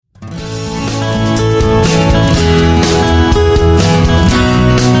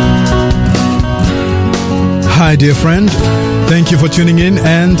dear friend. Thank you for tuning in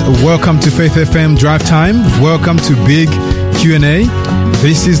and welcome to Faith FM Drive Time. Welcome to Big Q&A.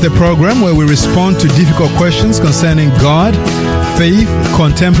 This is the program where we respond to difficult questions concerning God, faith,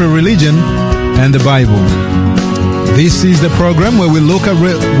 contemporary religion, and the Bible. This is the program where we look at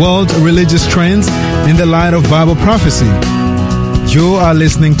world religious trends in the light of Bible prophecy. You are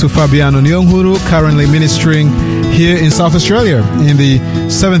listening to Fabiano currently ministering here in South Australia in the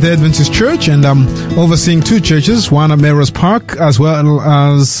Seventh-day Adventist Church, and I'm overseeing two churches, one at Melrose Park as well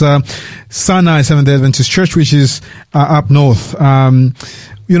as Sinai Seventh-day Adventist Church, which is up north.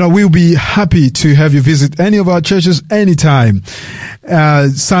 We'll be happy to have you visit any of our churches anytime.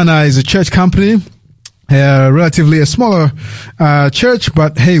 Sinai is a church company, relatively a smaller church,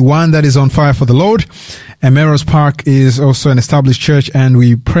 but hey, one that is on fire for the Lord. And Melrose Park is also an established church, and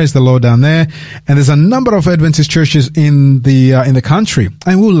we praise the Lord down there. And there's a number of Adventist churches in the country,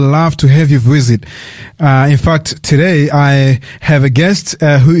 and we'd love to have you visit. In fact, today I have a guest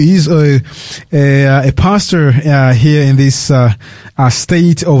who is a pastor here in this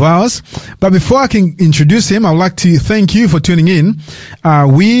state of ours. But before I can introduce him, I'd like to thank you for tuning in.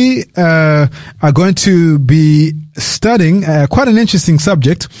 We are going to be studying quite an interesting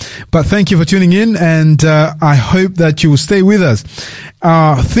subject, but thank you for tuning in, and I hope that you will stay with us.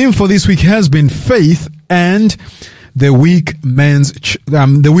 Our theme for this week has been faith and the weak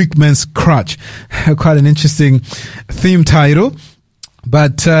man's crutch. Quite an interesting theme title.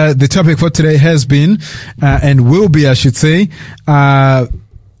 But the topic for today has been, and will be, I should say,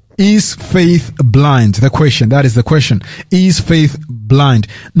 is faith blind? That is the question. Is faith blind?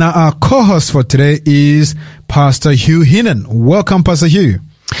 Now, our co-host for today is Pastor Hugh Hinnon. Welcome, Pastor Hugh.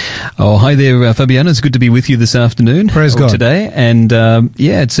 Oh, hi there, Fabiano. It's good to be with you this afternoon. Praise God. Today. And,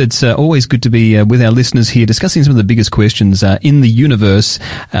 it's always good to be with our listeners here discussing some of the biggest questions in the universe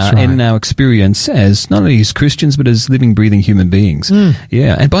and in our experience as not only as Christians, but as living, breathing human beings.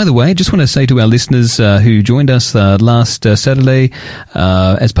 Yeah. And by the way, I just want to say to our listeners who joined us last Saturday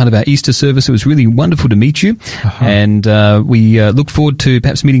as part of our Easter service, it was really wonderful to meet you. And we look forward to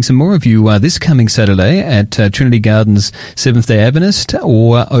perhaps meeting some more of you this coming Saturday at Trinity Gardens Seventh-day Adventist,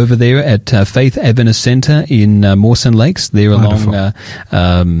 or over there at Faith Adventist Centre in Mawson Lakes, there along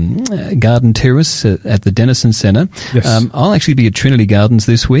Garden Terrace at the Denison Centre. Yes. I'll actually be at Trinity Gardens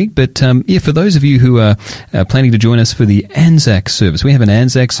this week, but for those of you who are planning to join us for the Anzac service, we have an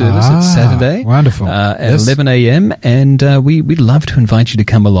Anzac service at Saturday. Wonderful. At 11 a.m. and we'd love to invite you to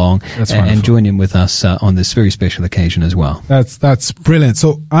come along and join in with us on this very special occasion as well. That's brilliant.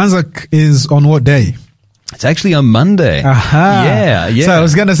 So Anzac is on what day? It's actually on Monday. Yeah. So I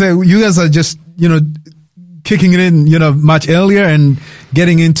was going to say, you guys are just, kicking it in, much earlier and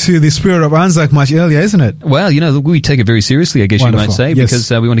getting into the spirit of Anzac much earlier, isn't it? Well, we take it very seriously, I guess you might say,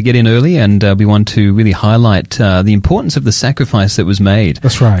 because we want to get in early, and we want to really highlight the importance of the sacrifice that was made.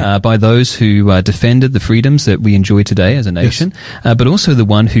 That's right. By those who defended the freedoms that we enjoy today as a nation, but also the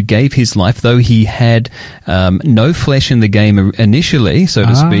one who gave his life, though he had no flesh in the game initially, so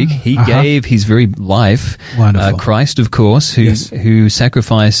to speak. He gave his very life. Christ, of course, who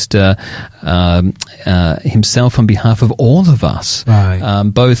sacrificed himself on behalf of all of us,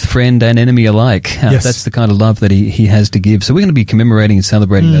 both friend and enemy alike. That's the kind of love that he has to give. So we're going to be commemorating and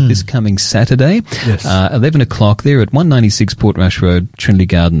celebrating that this coming Saturday, 11 o'clock there at 196 Portrush Road, Trinity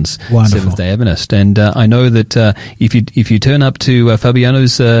Gardens, Seventh-day Adventist. And I know that if you turn up to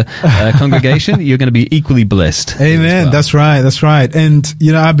Fabiano's congregation, you're going to be equally blessed. Amen. Well. That's right. And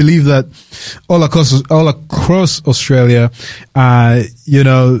I believe that all across Australia,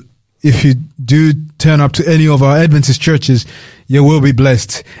 if you do turn up to any of our Adventist churches, you will be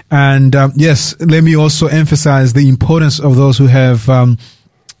blessed. And let me also emphasize the importance of those who have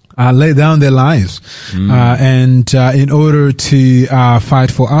laid down their lives and in order to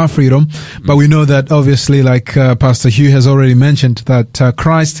fight for our freedom. But we know that obviously, like Pastor Hugh has already mentioned, that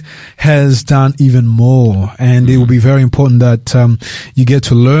Christ has done even more, and it will be very important that you get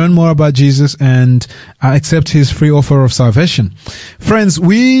to learn more about Jesus and accept his free offer of salvation. Friends,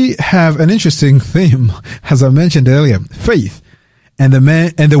 we have an interesting theme, as I mentioned earlier: faith and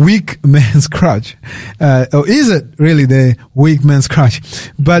the weak man's crutch. Or is it really the weak man's crutch?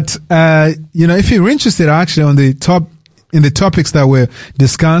 But, if you're interested actually in the topics that were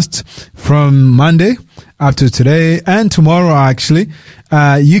discussed from Monday up to today and tomorrow, actually,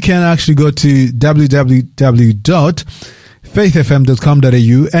 you can actually go to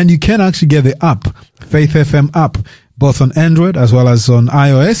www.faithfm.com.au, and you can actually get the app, Faith FM app, both on Android as well as on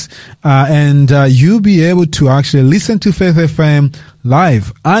iOS, and you'll be able to actually listen to Faith FM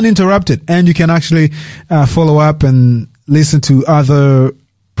live, uninterrupted, and you can actually follow up and listen to other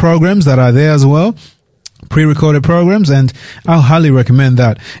programs that are there as well. pre-recorded programs, and I'll highly recommend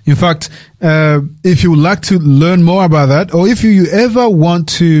that. In fact, if you would like to learn more about that, or if you ever want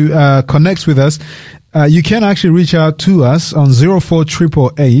to connect with us, you can actually reach out to us on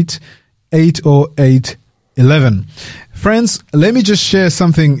 04888 808 11. Friends, let me just share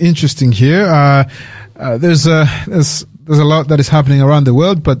something interesting here. There's a lot that is happening around the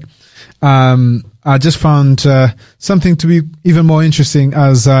world, but I just found something to be even more interesting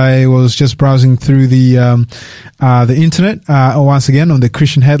as I was just browsing through the internet. Once again on the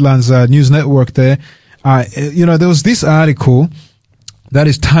Christian Headlines news network. There was this article that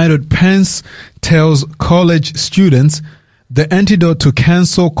is titled "Pence Tells College Students the Antidote to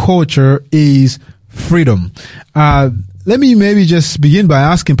Cancel Culture is Freedom." Let me maybe just begin by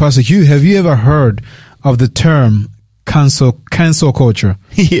asking Pastor Hugh, have you ever heard of the term cancel culture?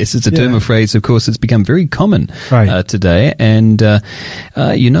 Yes, it's a term of phrase. Of course, it's become very common today, and I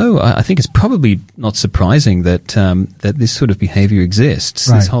think it's probably not surprising that that this sort of behaviour exists.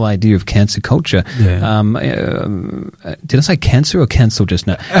 Right. This whole idea of cancer culture. Yeah. Did I say cancer or cancel just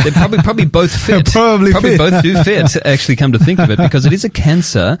now? They probably both fit. probably both do fit. Actually, come to think of it, because it is a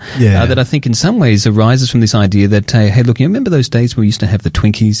cancer that I think in some ways arises from this idea that hey, look, you remember those days when we used to have the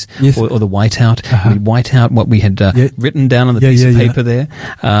Twinkies or the whiteout? We'd white out what we had written down on the piece of paper there.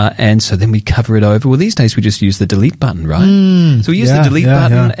 And so then we cover it over. Well, these days we just use the delete button, right? So we use the delete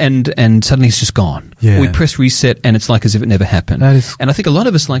button and suddenly it's just gone. Yeah. We press reset and it's like as if it never happened. And I think a lot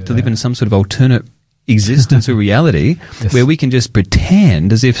of us like to live in some sort of alternate existence or reality where we can just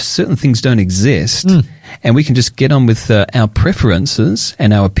pretend as if certain things don't exist and we can just get on with our preferences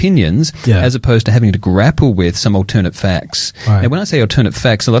and our opinions as opposed to having to grapple with some alternate facts. Right. Now, when I say alternate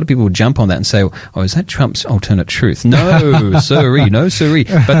facts, a lot of people will jump on that and say, oh, is that Trump's alternate truth? No, sorry.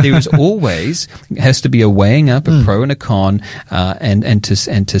 But there is always has to be a weighing up, a pro and a con, and to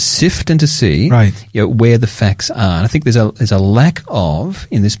sift and to see where the facts are. And I think there's a lack of,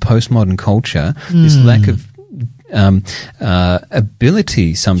 in this postmodern culture, this lack of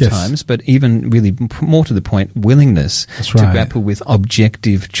ability sometimes, but even really more to the point, willingness to grapple with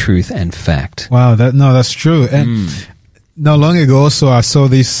objective truth and fact. Wow, that's true. And not long ago, also I saw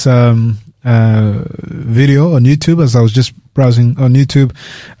this video on YouTube as I was just browsing on YouTube.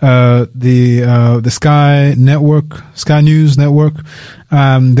 The Sky News Network.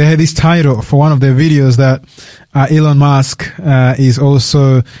 They had this title for one of their videos that Elon Musk is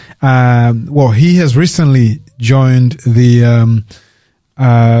also he has recently joined the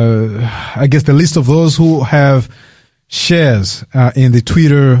I guess the list of those who have shares in the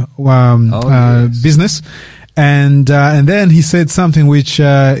Twitter business. And then he said something which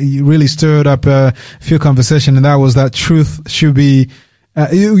really stirred up a few conversation, and that was that truth should be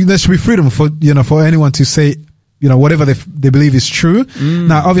there should be freedom for anyone to say whatever they believe is true.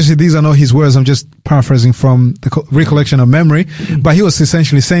 Now, obviously, these are not his words. I'm just paraphrasing from the recollection of memory. But he was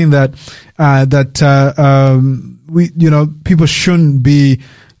essentially saying that people shouldn't be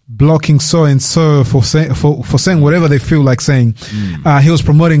blocking so and so for saying whatever they feel like saying. He was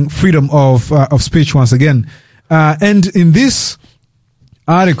promoting freedom of speech once again. And in this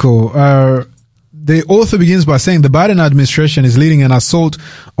article, the author begins by saying the Biden administration is leading an assault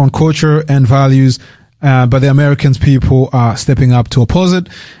on culture and values, but the American people are stepping up to oppose it.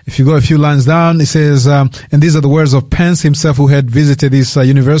 If you go a few lines down, it says, and these are the words of Pence himself, who had visited this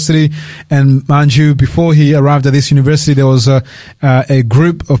university. And mind you, before he arrived at this university, there was a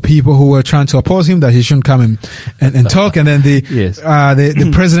group of people who were trying to oppose him, that he shouldn't come and talk. And then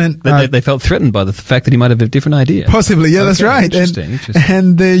the president, they felt threatened by the fact that he might have a different idea. Possibly, yeah, that's right. Interesting.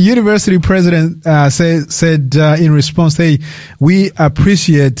 And the university president said in response, "Hey, we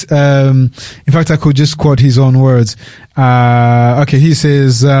appreciate." In fact, I could just quote his own words. He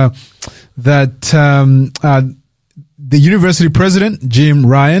says that the university president, Jim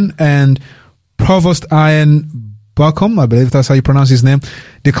Ryan, and Provost Ian Buckham, I believe that's how you pronounce his name,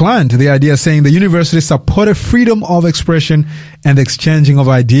 declined the idea, saying the university supported freedom of expression and the exchanging of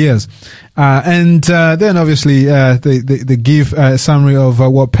ideas. And then obviously they give a summary of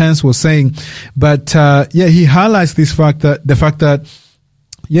what Pence was saying. But he highlights the fact that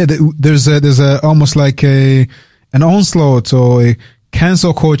there's almost like an onslaught or a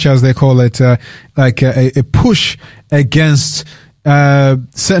cancel culture, as they call it, like a push against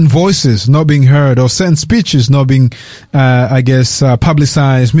certain voices not being heard or certain speeches not being,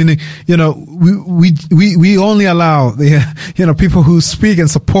 publicized. Meaning, we only allow people who speak and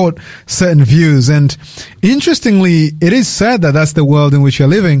support certain views. And interestingly, it is sad that that's the world in which you're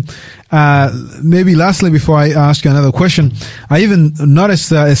living. Maybe lastly, before I ask you another question, I even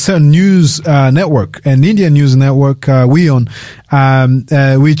noticed a certain news network, an Indian news network, WION,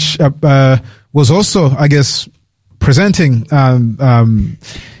 which was also, I guess, presenting,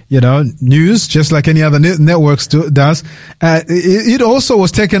 news just like any other networks does. It also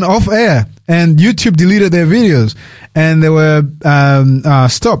was taken off air, and YouTube deleted their videos, and they were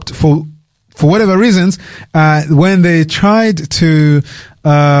stopped for whatever reasons when they tried to,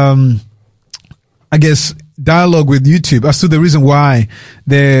 I guess, dialogue with YouTube as to the reason why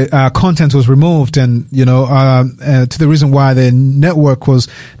their content was removed, and to the reason why their network was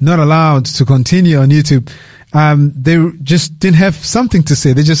not allowed to continue on YouTube. They just didn't have something to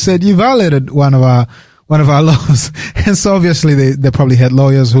say. They just said, you violated one of our laws. And so obviously they probably had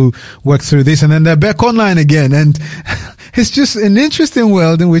lawyers who worked through this, and then they're back online again. And it's just an interesting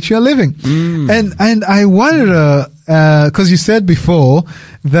world in which you're living. And I wonder, cause you said before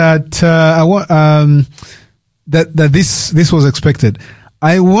that, that this was expected.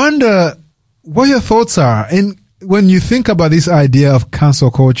 I wonder what your thoughts are when you think about this idea of cancel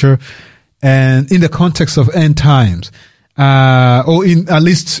culture, and in the context of end times, or at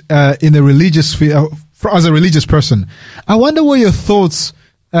least in the religious sphere, as a religious person. I wonder what your thoughts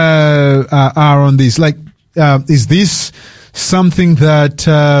are on this. Like, is this something that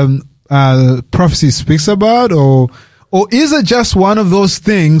prophecy speaks about, or is it just one of those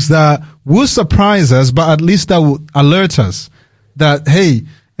things that will surprise us, but at least that will alert us that, hey,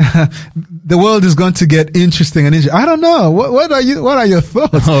 the world is going to get interesting and interesting. I don't know. What are your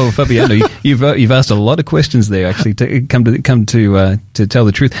thoughts? Oh, Fabiano, you've asked a lot of questions there. Actually, to come to tell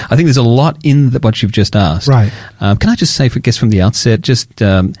the truth, I think there's a lot in what you've just asked. Right. Can I just say, from the outset, just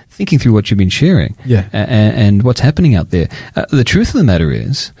thinking through what you've been sharing, and what's happening out there. The truth of the matter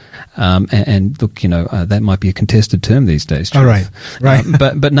is, and look, that might be a contested term these days. Truth. All right.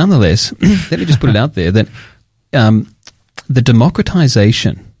 But nonetheless, let me just put it out there that the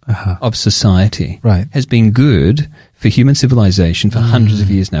democratization of society has been good for human civilization for hundreds of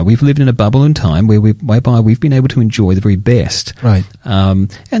years now. We've lived in a bubble in time whereby we've been able to enjoy the very best,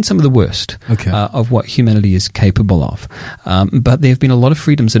 and some of the worst of what humanity is capable of. But there have been a lot of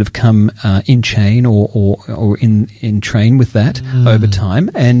freedoms that have come in chain or in train with that over time,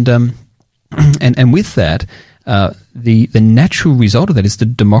 and with that. The natural result of that is the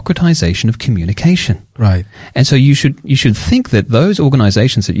democratization of communication. Right. And so you should think that those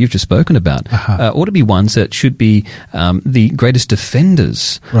organizations that you've just spoken about ought to be ones that should be the greatest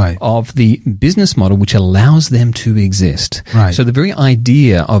defenders of the business model which allows them to exist. Right. So the very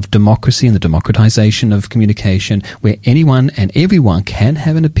idea of democracy and the democratization of communication, where anyone and everyone can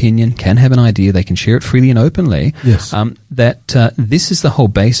have an opinion, can have an idea, they can share it freely and openly. Yes. This is the whole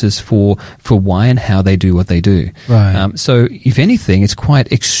basis for why and how they do what they do. Right. So, if anything, it's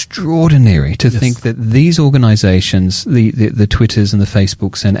quite extraordinary to think that these organizations, the Twitters and the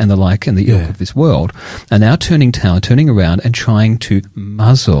Facebooks and the like and the ilk of this world, are now turning around and trying to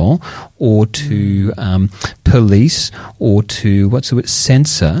muzzle or to police or to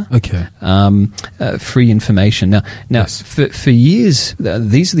censor free information. Now, for years,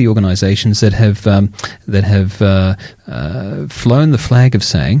 these are the organizations that have flown the flag of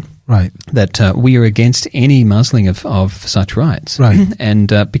saying. Right. That we are against any muzzling of such rights. Right. And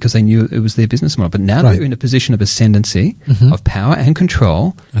because they knew it was their business model. But now they're in a position of ascendancy, of power and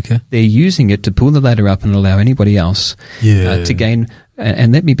control. Okay. They're using it to pull the ladder up and allow anybody else to gain.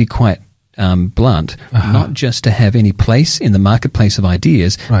 And let me be quite blunt, not just to have any place in the marketplace of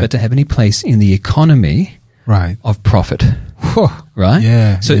ideas, but to have any place in the economy of profit. Right?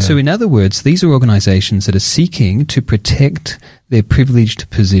 Yeah. So in other words, these are organizations that are seeking to protect their privileged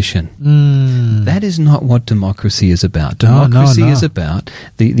position. That is not what democracy is about. Democracy is about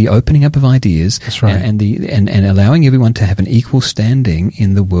the opening up of ideas and allowing everyone to have an equal standing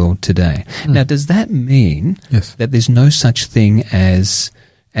in the world today. Now, does that mean that there's no such thing as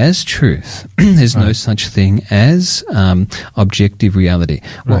truth? There's no such thing as objective reality.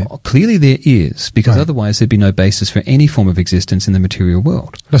 Well, clearly there is, because otherwise there'd be no basis for any form of existence in the material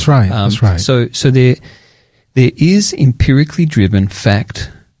world. That's right. So there is empirically driven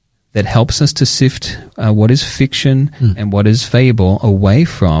fact that helps us to sift what is fiction and what is fable away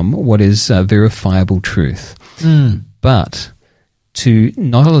from what is verifiable truth. But to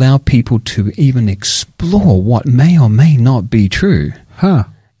not allow people to even explore what may or may not be true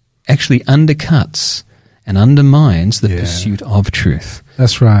actually undercuts and undermines the pursuit of truth.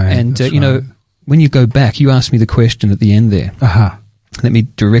 That's right. And, know, when you go back, you asked me the question at the end there. Let me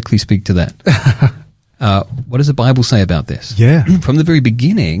directly speak to that. what does the Bible say about this? Yeah. From the very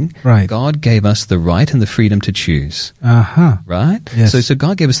beginning, Right. God gave us the right and the freedom to choose. Right? Yes. So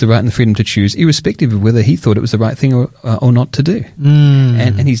God gave us the right and the freedom to choose, irrespective of whether he thought it was the right thing or not to do.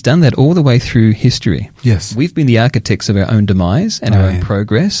 And he's done that all the way through history. Yes. We've been the architects of our own demise and our own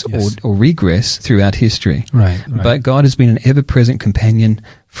progress or regress throughout history. Right. But God has been an ever-present companion,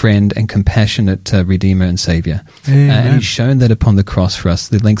 friend, and compassionate Redeemer and Savior. And he's shown that upon the cross for us,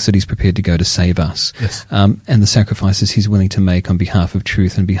 the lengths that he's prepared to go to save us, and the sacrifices he's willing to make on behalf of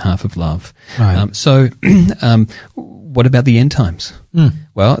truth and behalf of love. Right. So what about the end times?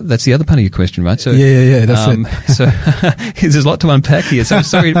 Well, that's the other part of your question, right? So, yeah, that's it. So there's a lot to unpack here. So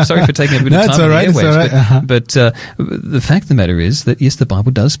sorry for taking a bit of time on the airwaves. But the fact of the matter is that, yes, the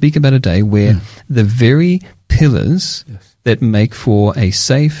Bible does speak about a day where the very pillars that make for a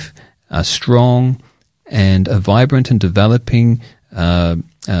safe, strong, and a vibrant and developing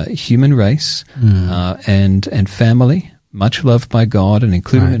human race and family, much loved by God and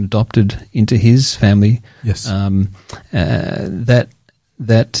included and adopted into his family,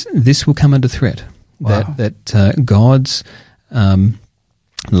 that this will come under threat. Wow. That God's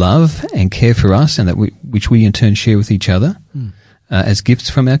love and care for us, and which we in turn share with each other as gifts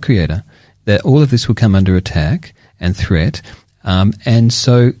from our Creator, that all of this will come under attack and threat. And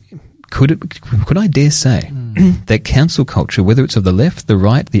so could I dare say that cancel culture, whether it's of the left, the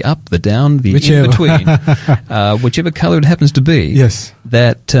right, the up, the down, the in between, whichever color it happens to be,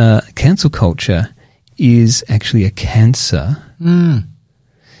 that cancel culture is actually a cancer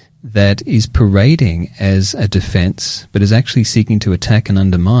that is parading as a defense, but is actually seeking to attack and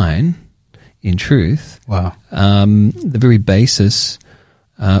undermine, in truth, the very basis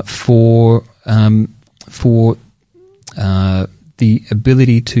for the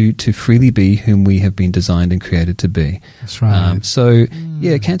ability to freely be whom we have been designed and created to be. That's right.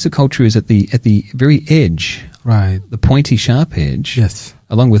 Cancel culture is at the very edge, the pointy, sharp edge,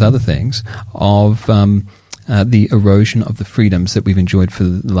 along with other things, of the erosion of the freedoms that we've enjoyed for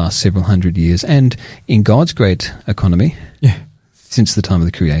the last several hundred years, and in God's great economy, since the time of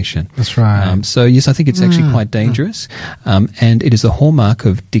the creation. That's right. So yes, I think it's actually quite dangerous, and it is the hallmark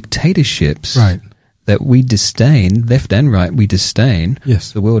of dictatorships. That we disdain, left and right, we disdain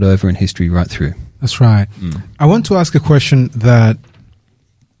the world over in history right through. That's right. I want to ask a question that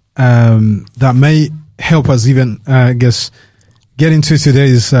that may help us even, get into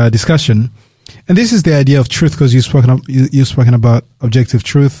today's discussion. And this is the idea of truth, because you've spoken about objective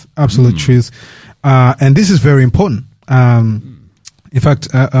truth, absolute truth, and this is very important. In fact,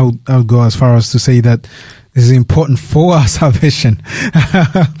 I would go as far as to say that this is important for our salvation.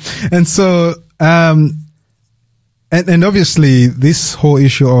 And so, and obviously this whole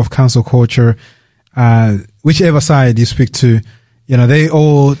issue of cancel culture, whichever side you speak to, they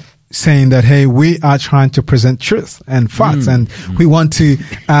all saying that, hey, we are trying to present truth and facts, and we want to,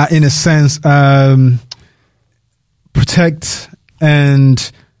 in a sense, protect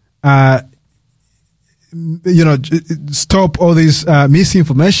and, stop all this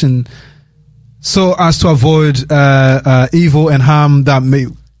misinformation, so as to avoid evil and harm that may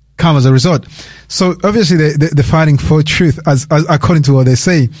come as a result. So obviously they're fighting for truth, as according to what they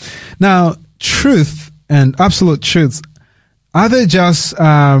say. Now, truth and absolute truth, are they just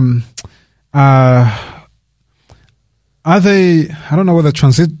are they, I don't know whether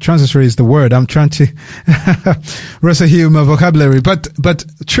transitory is the word. I'm trying to wrestle here with my vocabulary, but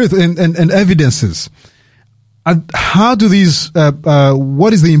truth and evidences. How do these,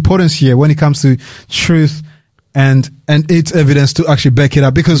 what is the importance here when it comes to truth and its evidence to actually back it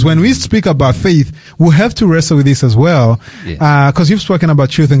up? Because when we speak about faith, we have to wrestle with this as well. Because you've spoken about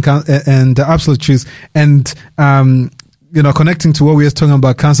truth and absolute truth, and, connecting to what we were talking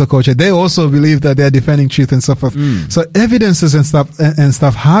about cancel culture, they also believe that they're defending truth and so forth. So evidences and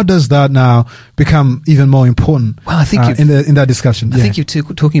stuff, how does that now become even more important? Well, I think in that discussion. I think you're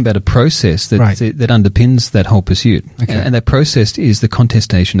talking about a process that underpins that whole pursuit. And that process is the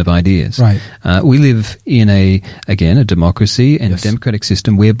contestation of ideas. We live in a democracy and a democratic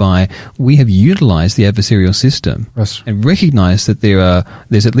system whereby we have utilized the adversarial system and recognized that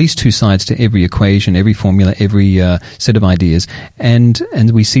there's at least two sides to every equation, every formula, every set of ideas, and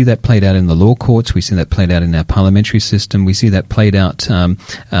we see that played out in the law courts. We see that played out in our parliamentary system. We see that played out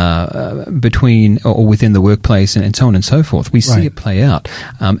between or within the workplace, and so on and so forth. We see it play out,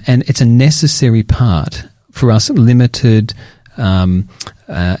 and it's a necessary part for us limited and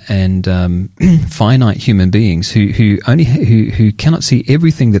finite human beings who cannot see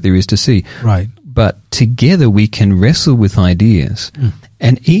everything that there is to see. But together we can wrestle with ideas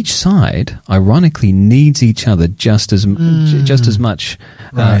And each side, ironically, needs each other just as much,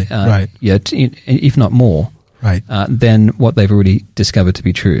 right. if not more, than what they've already discovered to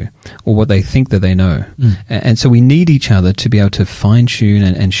be true, or what they think that they know. And so we need each other to be able to fine-tune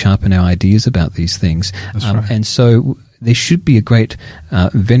and sharpen our ideas about these things. And so there should be a great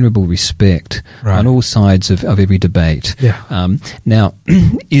venerable respect on all sides of every debate. Now,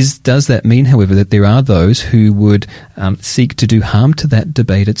 does that mean, however, that there are those who would seek to do harm to that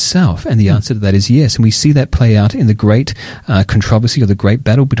debate itself? And the answer to that is yes. And we see that play out in the great controversy or the great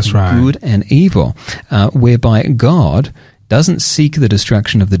battle between good and evil, whereby God doesn't seek the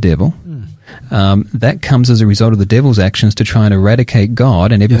destruction of the devil. That comes as a result of the devil's actions to try and eradicate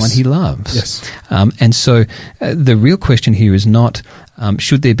God and everyone he loves. And so the real question here is not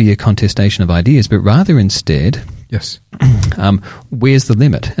should there be a contestation of ideas, but rather instead, where's the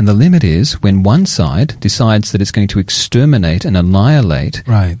limit? And the limit is when one side decides that it's going to exterminate and annihilate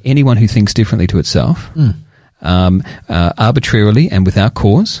anyone who thinks differently to itself, arbitrarily and without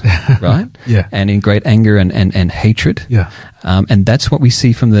cause, right? And in great anger and hatred. And that's what we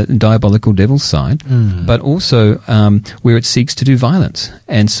see from the diabolical devil's side, but also where it seeks to do violence.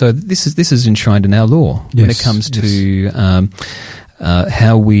 And so this is enshrined in our law when it comes to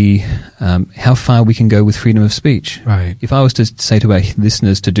how far we can go with freedom of speech. If I was to say to our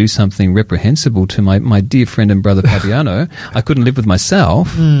listeners to do something reprehensible to my dear friend and brother Fabiano, I couldn't live with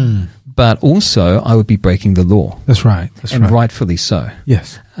myself. But also, I would be breaking the law. That's right. Rightfully so.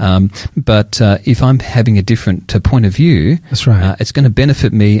 But if I'm having a different point of view, that's right. It's going to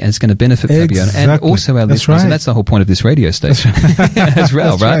benefit me and it's going to benefit Fabiano and also our listeners. And that's the whole point of this radio station as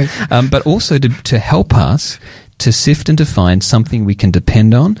well, right? But also to help us to sift and to find something we can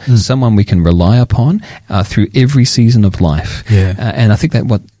depend on, someone we can rely upon through every season of life. And I think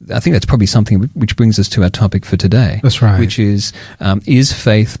that's probably something which brings us to our topic for today. That's right. Which is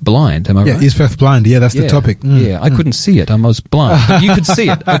faith blind? Am I right? Is faith blind? Yeah, that's the topic. I couldn't see it. I was blind. But you could see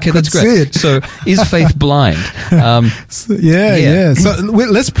it. Okay, that's great. So, is faith blind? So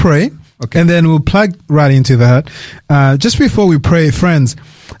let's pray. And then we'll plug right into that. Just before we pray, friends,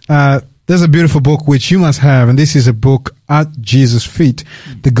 there's a beautiful book which you must have, and this is a book at Jesus' feet,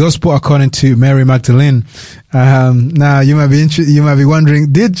 the Gospel according to Mary Magdalene. Now you might be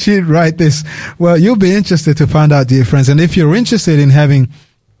wondering, did she write this? Well, you'll be interested to find out, dear friends. And if you're interested in having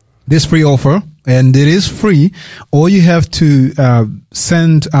this free offer, and it is free, all you have to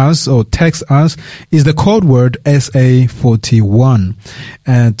send us or text us is the code word SA41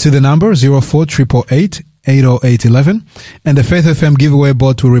 to the number 04888 80811, and the Faith FM giveaway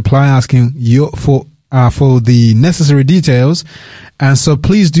bot will reply asking you for the necessary details. And so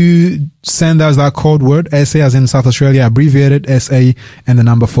please do send us that code word SA as in South Australia, abbreviated SA and the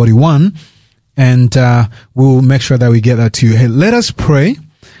number 41, and we'll make sure that we get that to you. Hey, let us pray,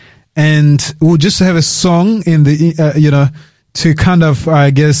 and we'll just have a song in the to kind of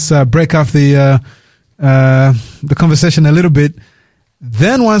break off the conversation a little bit.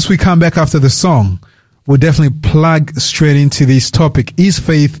 Then once we come back after the song, we'll definitely plug straight into this topic. Is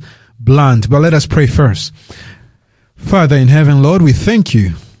faith blind? But let us pray first. Father in heaven, Lord, we thank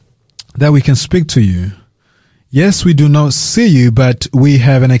you that we can speak to you. Yes, we do not see you, but we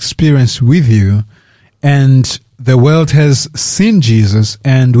have an experience with you. And the world has seen Jesus,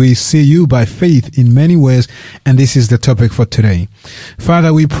 and we see you by faith in many ways. And this is the topic for today.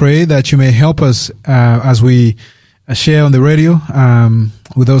 Father, we pray that you may help us as we share on the radio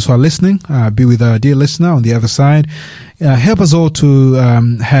with those who are listening. Be with our dear listener on the other side. Help us all to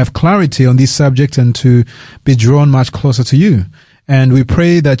have clarity on this subject and to be drawn much closer to you. And we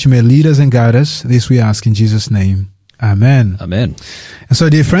pray that you may lead us and guide us. This we ask in Jesus' name. Amen. Amen. And so,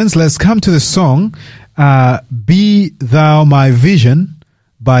 dear friends, let's come to the song Be Thou My Vision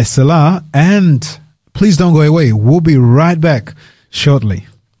by Selah. And please don't go away. We'll be right back shortly.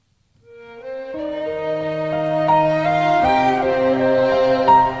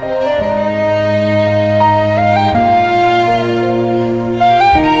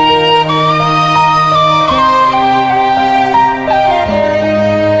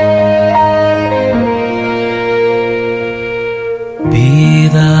 Be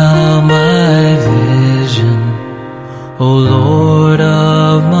thou my vision, O Lord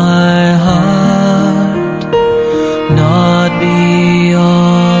of my heart, not beyond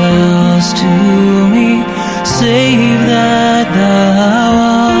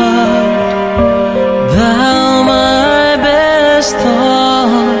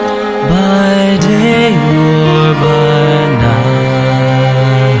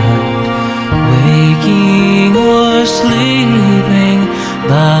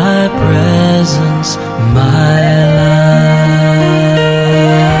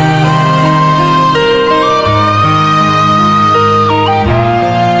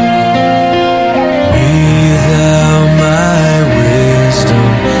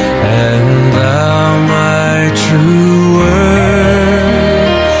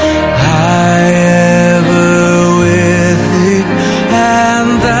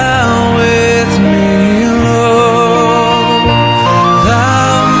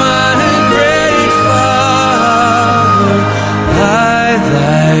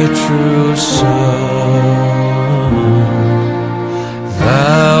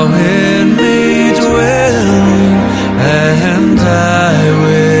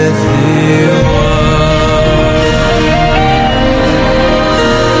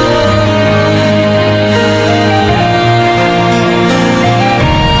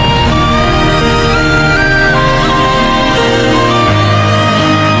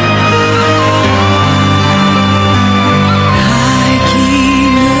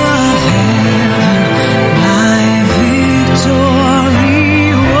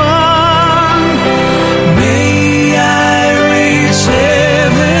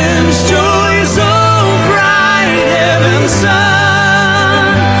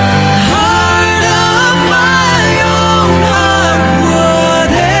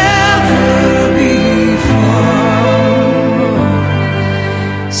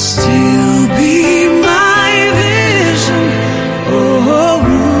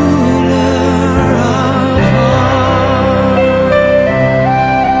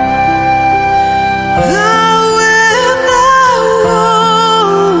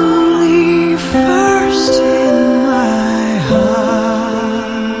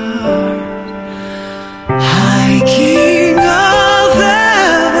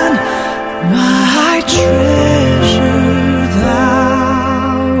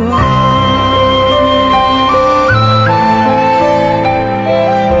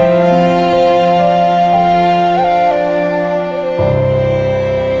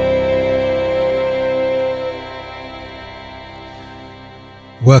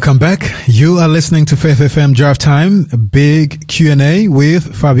Welcome back. You are listening to Faith FM Drive Time, a big Q&A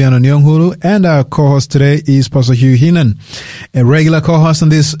with Fabiano Nyong'Hulu, and our co-host today is Pastor Hugh Heenan, a regular co-host on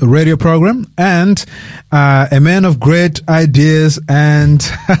this radio program, and a man of great ideas, and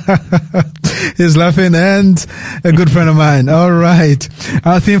he's laughing, and a good friend of mine. All right.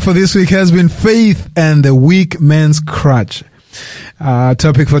 Our theme for this week has been faith and the weak man's crutch. Our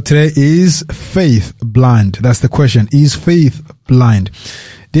topic for today is faith blind. That's the question. Is faith blind?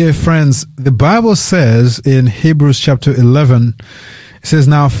 Dear friends, the Bible says in Hebrews chapter 11, it says,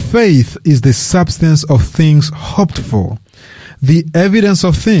 now faith is the substance of things hoped for, the evidence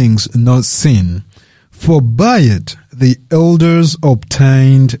of things not seen. For by it the elders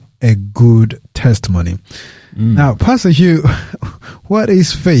obtained a good testimony. Now, Pastor Hugh, what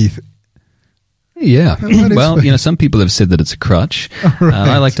is faith? Yeah. Well, some people have said that it's a crutch. Right.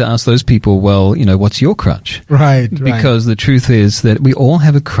 I like to ask those people, well, what's your crutch? Right. Because the truth is that we all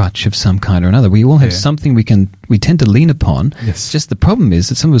have a crutch of some kind or another. We all have something we tend to lean upon. Yes. Just the problem is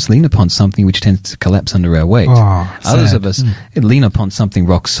that some of us lean upon something which tends to collapse under our weight. Others of us lean upon something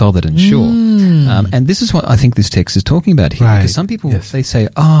rock solid and sure. And this is what I think this text is talking about here. Because some people, they say,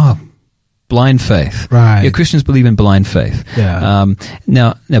 blind faith. Right. Yeah, Christians believe in blind faith. Yeah.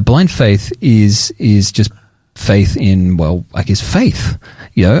 Now, blind faith is just faith in, faith,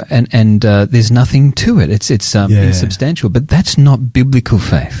 and there's nothing to it. It's insubstantial, but that's not biblical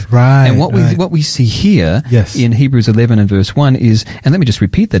faith. Right. And what we see here in Hebrews 11 and verse 1 is, and let me just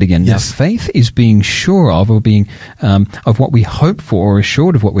repeat that again. Yes. Now, faith is being sure of, or being of what we hope for, or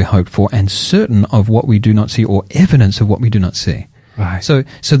assured of what we hope for, and certain of what we do not see, or evidence of what we do not see. Right. So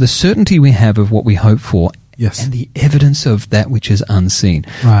the certainty we have of what we hope for, and the evidence of that which is unseen.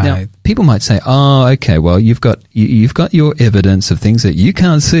 Right. Now, people might say, okay, well, you've got your evidence of things that you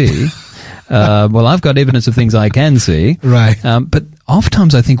can't see. Well, I've got evidence of things I can see. Right. But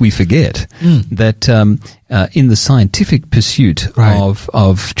oftentimes I think we forget that in the scientific pursuit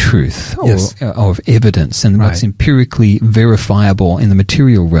of truth or of evidence and what's empirically verifiable in the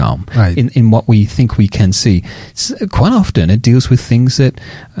material realm, in what we think we can see, quite often it deals with things that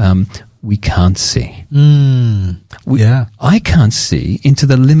we can't see. I can't see into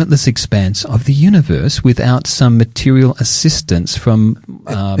the limitless expanse of the universe without some material assistance from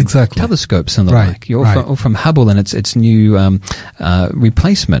telescopes and the like, or from Hubble and its new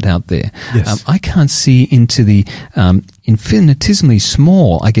replacement out there. Yes. I can't see into the infinitesimally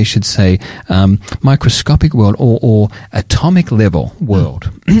small, I guess you should say, microscopic world or atomic level world,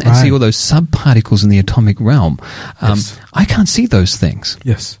 and see all those subparticles in the atomic realm. I can't see those things.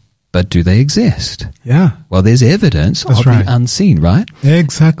 Yes. But do they exist? Yeah. Well, there's evidence of the unseen, right?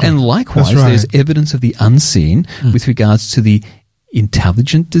 Exactly. And likewise, there's evidence of the unseen with regards to the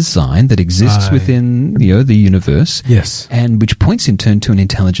intelligent design that exists within the universe. Yes. And which points in turn to an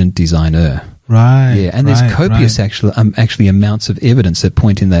intelligent designer. Right. Yeah, and there's copious actually amounts of evidence that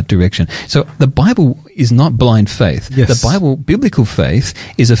point in that direction. So the Bible is not blind faith. Yes. The Bible, biblical faith,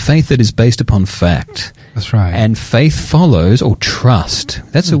 is a faith that is based upon fact. That's right. And faith follows, or trust,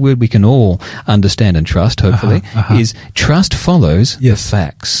 that's a word we can all understand and trust, hopefully, is trust follows the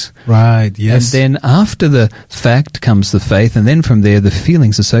facts. Right, yes. And then after the fact comes the faith, and then from there the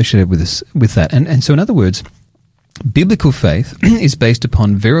feelings associated with that. And so in other words, biblical faith is based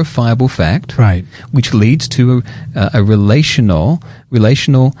upon verifiable fact, which leads to a relational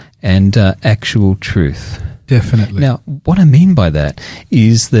and actual truth. Definitely. Now, what I mean by that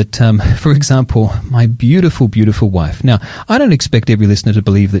is that, for example, my beautiful, beautiful wife. Now, I don't expect every listener to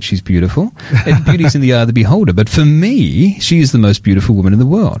believe that she's beautiful. Beauty's in the eye of the beholder. But for me, she is the most beautiful woman in the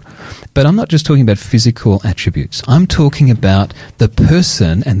world. But I'm not just talking about physical attributes. I'm talking about the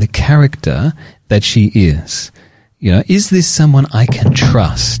person and the character that she is. Is this someone I can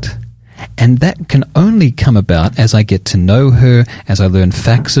trust? And that can only come about as I get to know her, as I learn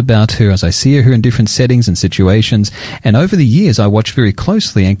facts about her, as I see her in different settings and situations. And over the years, I watched very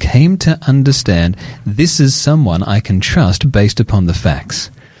closely and came to understand this is someone I can trust based upon the facts.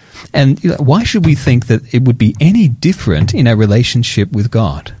 And why should we think that it would be any different in our relationship with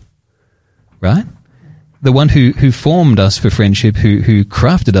God? Right? The one who formed us for friendship, who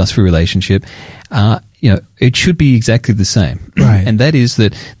crafted us for relationship, it should be exactly the same. Right. And that is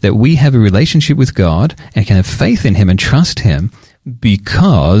that we have a relationship with God and can have faith in Him and trust Him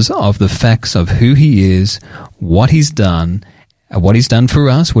because of the facts of who He is, what He's done for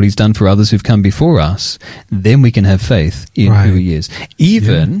us, what He's done for others who've come before us. Then we can have faith in who He is.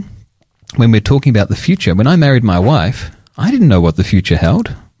 Even when we're talking about the future. When I married my wife, I didn't know what the future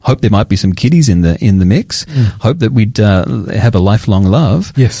held. Hope there might be some kiddies in the mix. Hope that we'd have a lifelong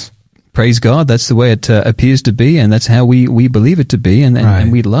love. Yes. praise God, that's the way it appears to be, and that's how we believe it to be,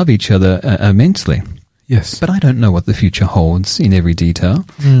 and we love each other immensely. Yes. But I don't know what the future holds in every detail.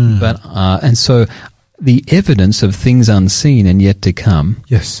 And so the evidence of things unseen and yet to come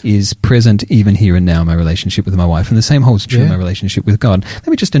is present even here and now in my relationship with my wife. And the same holds true in my relationship with God. Let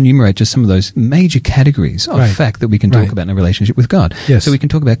me just enumerate just some of those major categories of fact that we can talk about in a relationship with God. Yes. So we can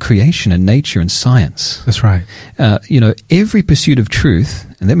talk about creation and nature and science. That's right. Every pursuit of truth,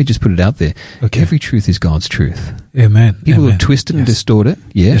 and let me just put it out there, every truth is God's truth. Amen. People will twist it and distort it.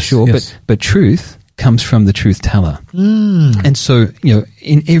 But truth comes from the truth teller. And so,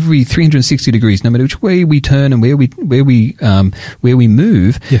 in every 360 degrees, no matter which way we turn and where we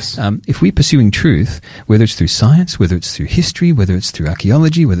move, if we're pursuing truth, whether it's through science, whether it's through history, whether it's through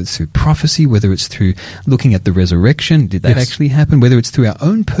archaeology, whether it's through prophecy, whether it's through looking at the resurrection, did that actually happen, whether it's through our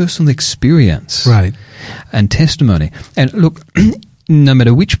own personal experience and testimony. And look, no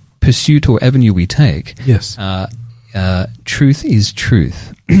matter which pursuit or avenue we take, truth is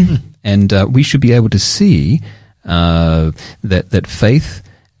truth. And we should be able to see that faith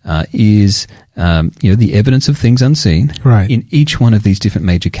is the evidence of things unseen in each one of these different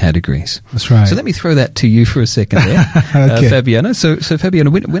major categories. That's right. So let me throw that to you for a second there, Fabiano. So Fabiano,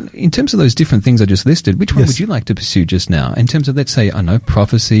 when, in terms of those different things I just listed, which one would you like to pursue just now? In terms of, let's say,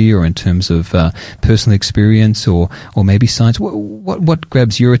 prophecy, or in terms of personal experience, or maybe science, what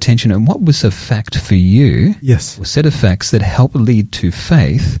grabs your attention, and what was a fact for you, or set of facts that help lead to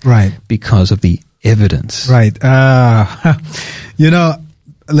faith because of the evidence?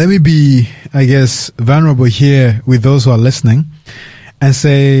 Let me be, I guess, vulnerable here with those who are listening and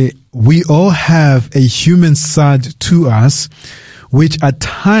say we all have a human side to us which at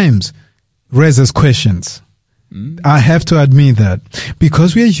times raises questions. I have to admit that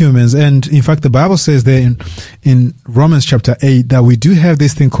because we are humans, and in fact the Bible says there in Romans chapter 8 that we do have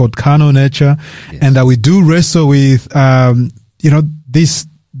this thing called carnal nature, and that we do wrestle with this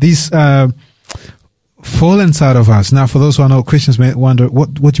fallen side of us. Now, for those who are not Christians, may wonder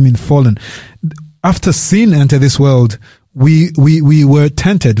what do you mean fallen? After sin entered this world, we were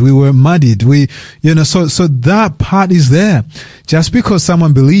tainted, we were muddied, so that part is there. Just because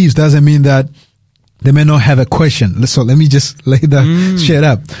someone believes doesn't mean that they may not have a question. So let me just lay that straight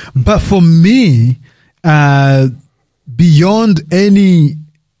up. But for me, beyond any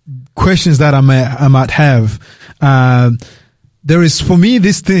questions that I might have, there is, for me,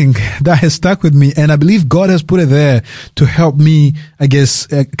 this thing that has stuck with me, and I believe God has put it there to help me, I guess,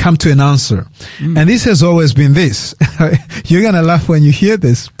 come to an answer. And this has always been this. You're going to laugh when you hear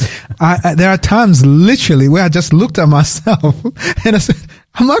this. There are times, literally, where I just looked at myself and I said,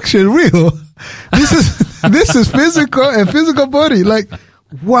 I'm actually real. This is physical, a physical body. Like,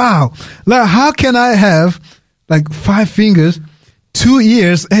 wow. Like, how can I have, 5 fingers, 2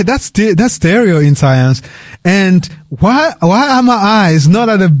 ears? Hey, that's stereo in science. And why are my eyes not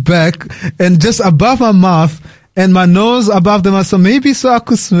at the back and just above my mouth, and my nose above the mouth? So maybe so I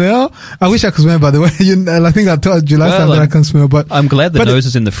could smell. I wish I could smell, by the way. I think I told you last time that I can smell, but I'm glad the nose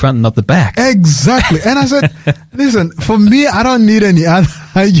is in the front and not the back. Exactly. And I said, listen, for me, I don't need any other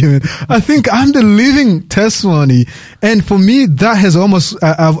argument. I think I'm the living testimony. And for me, that has almost,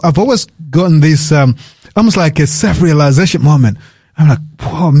 I've always gotten this, almost like a self-realization moment. I'm like,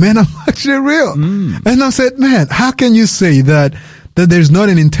 whoa, man, I'm actually real. And I said, man, how can you say that there's not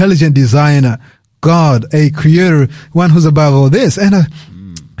an intelligent designer, God, a creator, one who's above all this? And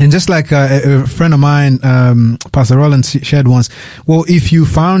just like a friend of mine, Pastor Roland shared once, well, if you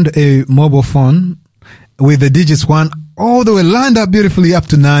found a mobile phone with the digits 1 all the way lined up beautifully up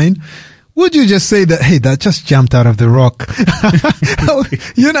to 9, would you just say that, hey, that just jumped out of the rock?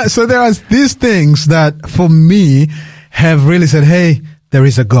 So there are these things that for me have really said, hey, there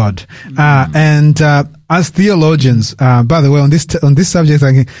is a God. And as theologians, by the way, on this subject,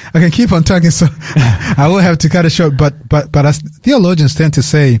 I can keep on talking, so I will have to cut it short. But as theologians tend to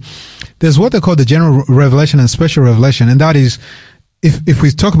say, there's what they call the general revelation and special revelation. And that is, if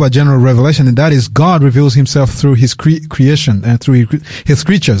we talk about general revelation, and that is God reveals himself through his creation and through his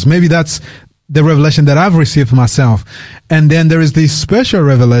creatures. Maybe that's the revelation that I've received myself. And then there is the special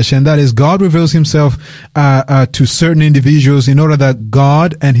revelation, that is God reveals himself to certain individuals in order that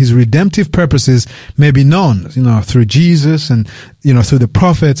God and his redemptive purposes may be known, through Jesus and, through the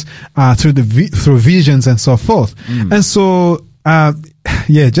prophets, through visions and so forth. And so,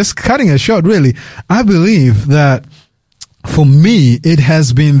 just cutting it short, really, I believe that for me, it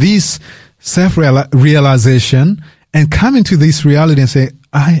has been this self-realization and coming to this reality and say,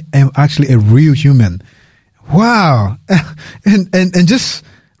 I am actually a real human. Wow. And just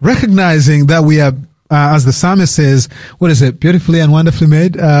recognizing that we are as the psalmist says, what is it? Beautifully and wonderfully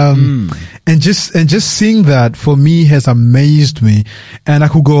made. And just seeing that for me has amazed me. And I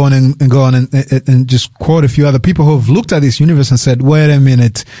could go on and go on and just quote a few other people who have looked at this universe and said, wait a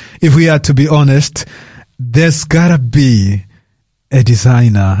minute. If we are to be honest, there's gotta be a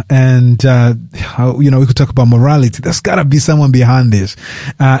designer, and we could talk about morality. There's got to be someone behind this,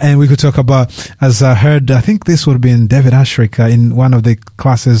 and we could talk about, as I heard, I think this would have been David Ashrick in one of the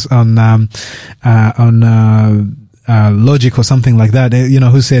classes on logic or something like that,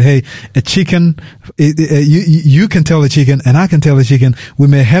 who said, hey, a chicken, you can tell the chicken and I can tell the chicken, we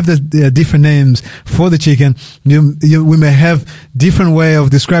may have the different names for the chicken, we may have different way of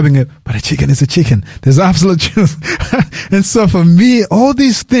describing it, but a chicken is a chicken. There's absolute truth. And so for me, all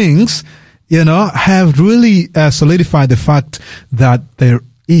these things, have really solidified the fact that there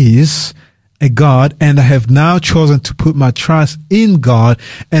is a God, and I have now chosen to put my trust in God,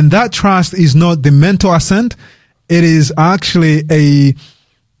 and that trust is not the mental assent. It is actually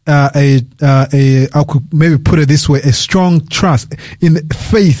I could maybe put it this way, a strong trust in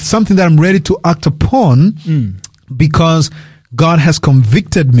faith, something that I'm ready to act upon because God has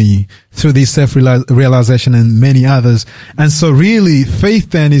convicted me through this self-realization and many others. And so really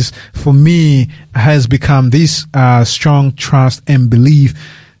faith then is, for me, has become this strong trust and belief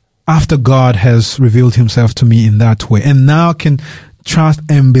after God has revealed himself to me in that way. And now I can trust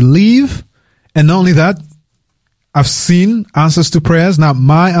and believe. And not only that, I've seen answers to prayers. Now,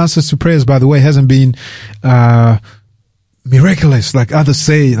 my answers to prayers, by the way, hasn't been miraculous, like others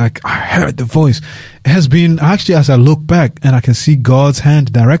say, like I heard the voice. It has been actually, as I look back and I can see God's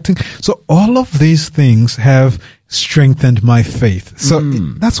hand directing. So all of these things have strengthened my faith. So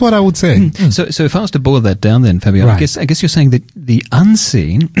that's what I would say. So if I was to boil that down then, Fabiano, Right. I guess you're saying that the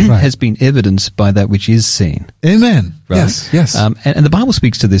unseen has been evidenced by that which is seen. Amen. Right? Yes. And the Bible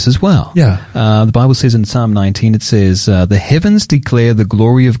speaks to this as well. Yeah. The Bible says in Psalm 19, it says, the heavens declare the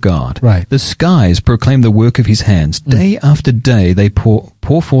glory of God. Right. The skies proclaim the work of his hands. Day after day they pour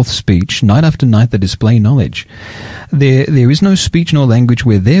forth speech. Night after night they display knowledge. There is no speech nor language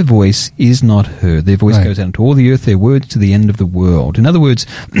where their voice is not heard. Their voice goes out into all the earth, their words to the end of the world. In other words,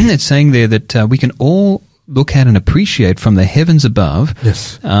 it's saying there that we can all look at and appreciate from the heavens above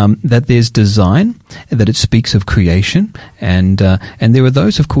that there's design, that it speaks of creation, and there are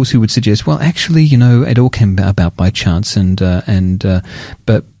those, of course, who would suggest, well, actually, it all came about by chance, and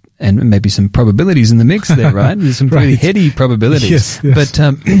maybe some probabilities in the mix there, right? There's some pretty heady probabilities.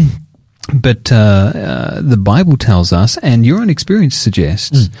 Yes. But the Bible tells us, and your own experience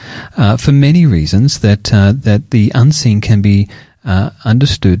suggests, for many reasons, that the unseen can be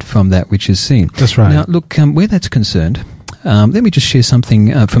understood from that which is seen. That's right. Now, look, where that's concerned, let me just share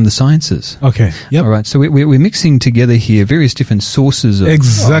something from the sciences. Okay. Yep. All right. So we're mixing together here various different sources of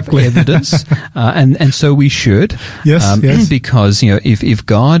evidence, and so we should. Yes. Because if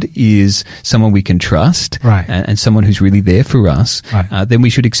God is someone we can trust, and someone who's really there for us, then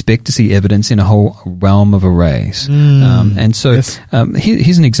we should expect to see evidence in a whole realm of arrays. And so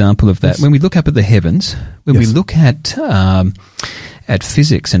here's an example of that. When we look up at the heavens, when we look at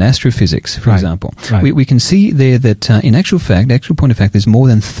physics and astrophysics, for example, we can see there that in actual point of fact, there's more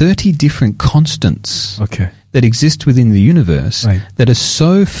than 30 different constants that exist within the universe that are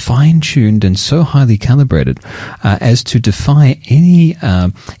so fine-tuned and so highly calibrated as to defy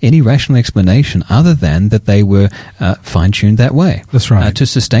any rational explanation other than that they were fine-tuned that way. That's right. To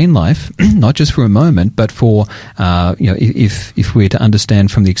sustain life, not just for a moment, but for if we're to understand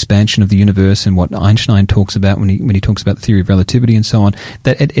from the expansion of the universe and what Einstein talks about when he talks about the theory of relativity and so on,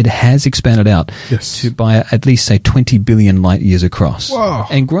 that it has expanded out to by at least say 20 billion light years across. Whoa.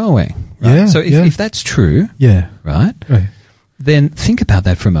 And growing. Right? Yeah, so if that's true, right, then think about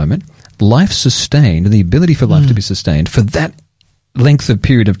that for a moment. Life sustained, the ability for life to be sustained for that length of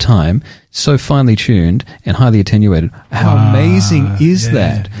period of time, so finely tuned and highly attenuated. How amazing is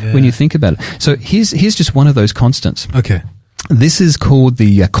that when you think about it? So here's just one of those constants. Okay. This is called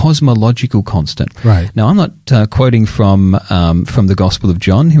the cosmological constant. Right. Now, I'm not quoting from the Gospel of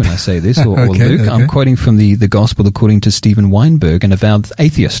John when I say this, or Luke. I'm quoting from the Gospel according to Stephen Weinberg, an avowed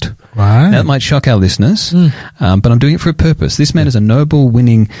atheist. Right. Now, that might shock our listeners, but I'm doing it for a purpose. This man is a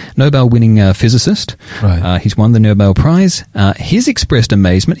Nobel-winning physicist. Right. He's won the Nobel Prize. He's expressed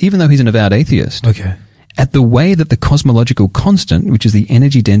amazement, even though he's an avowed atheist. Okay. At the way that the cosmological constant, which is the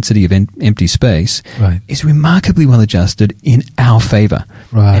energy density of empty space, is remarkably well adjusted in our favor.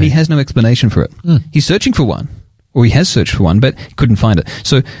 Right. And he has no explanation for it. He's searching for one, or he has searched for one, but couldn't find it.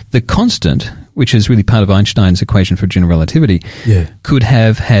 So the constant, which is really part of Einstein's equation for general relativity, could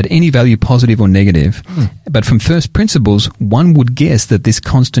have had any value, positive or negative. But from first principles, one would guess that this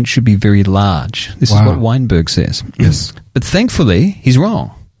constant should be very large. This is what Weinberg says. Yes. But thankfully, he's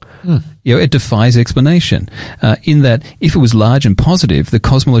wrong. It defies explanation, in that if it was large and positive, the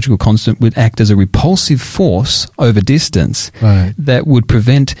cosmological constant would act as a repulsive force over distance that would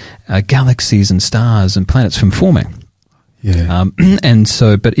prevent galaxies and stars and planets from forming.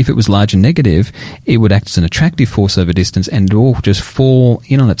 But if it was large and negative, it would act as an attractive force over distance, and it would all just fall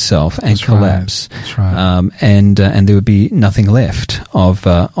in on itself and collapse. That's right. And there would be nothing left of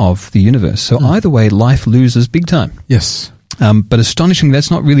the universe. So either way, life loses big time. Yes. But astonishingly,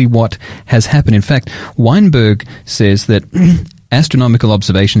 that's not really what has happened. In fact, Weinberg says that astronomical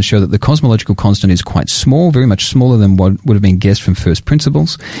observations show that the cosmological constant is quite small, very much smaller than what would have been guessed from first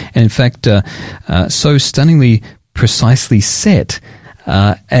principles. And in fact, so stunningly precisely set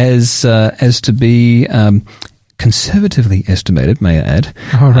as to be conservatively estimated, may I add,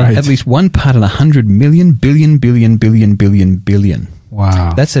 at least 1 part in 100 million, billion.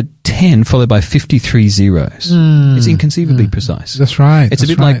 Wow. That's a 10 followed by 53 zeros. It's inconceivably precise. That's right. It's a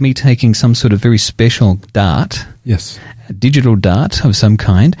bit like me taking some sort of very special dart, a digital dart of some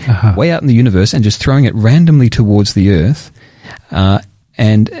kind, way out in the universe, and just throwing it randomly towards the Earth.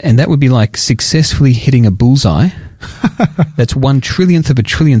 And that would be like successfully hitting a bullseye. That's 1/trillionth of a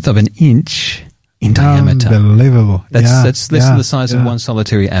trillionth of an inch in diameter. Unbelievable. That's less than the size of one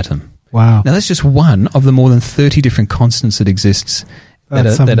solitary atom. Wow. Now that's just one of the more than 30 different constants that exists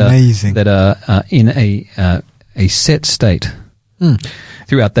That's amazing. that are in a set state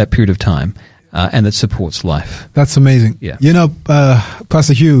throughout that period of time. And that supports life. That's amazing. Yeah. You know,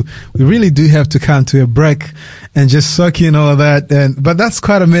 Pastor Hugh, we really do have to come to a break and just soak in all of that. But that's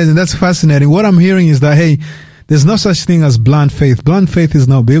quite amazing. That's fascinating. What I'm hearing is that, hey, there's no such thing as blind faith. Blind faith is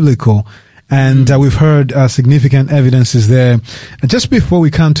not biblical. And we've heard significant evidences there. And just before we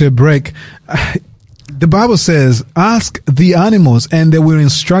come to a break, the Bible says, ask the animals and they will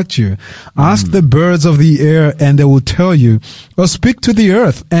instruct you. Ask the birds of the air and they will tell you. Or speak to the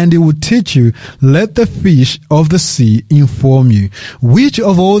earth and it will teach you. Let the fish of the sea inform you. Which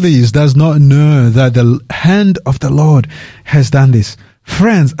of all these does not know that the hand of the Lord has done this?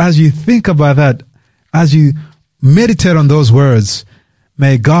 Friends, as you think about that, as you meditate on those words,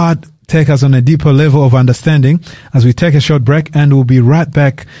 may God take us on a deeper level of understanding as we take a short break, and we'll be right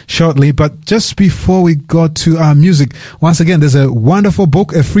back shortly. But just before we go to our music, once again, there's a wonderful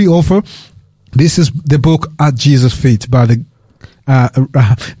book, a free offer. This is the book At Jesus' Feet by the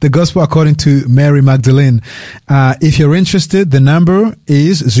Gospel According to Mary Magdalene. If you're interested, the number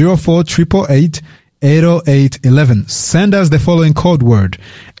is 0488 80811. Send us the following code word,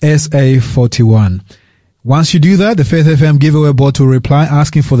 SA41. Once you do that, the Faith FM giveaway bot will reply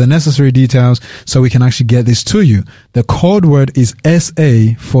asking for the necessary details so we can actually get this to you. The code word is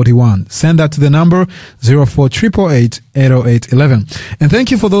SA41. Send that to the number 0488 80811. And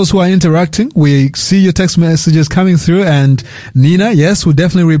thank you for those who are interacting. We see your text messages coming through, and Nina, yes, we'll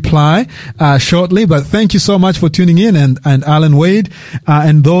definitely reply shortly. But thank you so much for tuning in, and Alan Wade,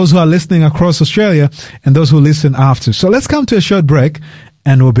 and those who are listening across Australia and those who listen after. So let's come to a short break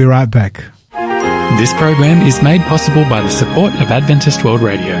and we'll be right back. This program is made possible by the support of Adventist World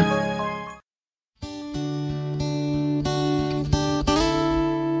Radio.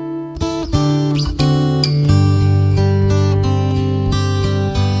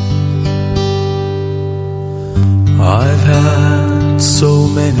 I've had so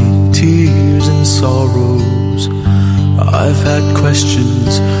many tears and sorrows. I've had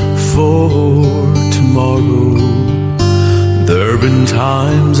questions for tomorrow. There've been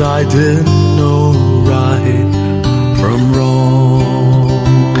times I didn't know right from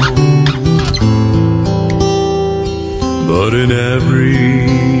wrong, but in every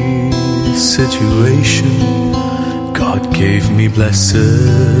situation, God gave me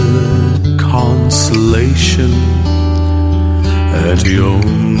blessed consolation, and He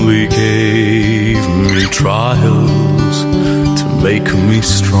only gave me trials to make me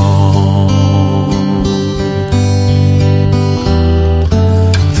strong.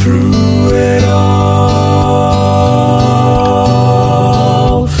 Through it all,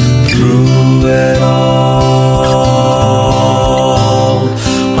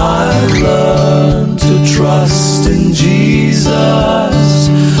 I've learned to trust in Jesus.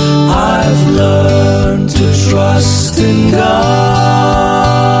 I've learned to trust in God.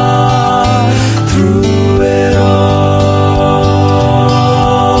 Through it all,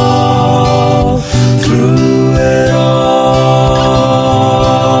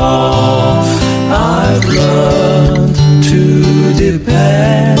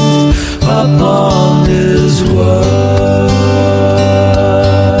 upon His word.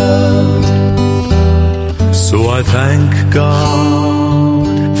 So I thank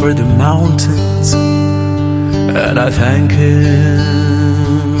God for the mountains, and I thank Him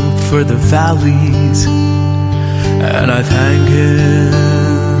for the valleys, and I thank Him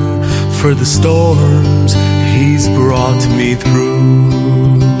for the storms He's brought me through.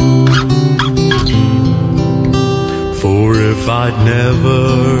 For if I'd never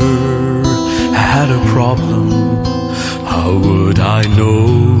had a problem, how would I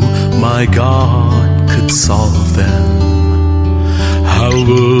know my God could solve them? How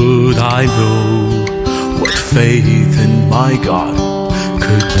would I know what faith in my God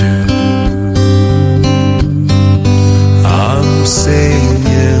could do? I'm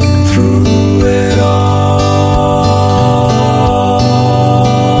singing through it all,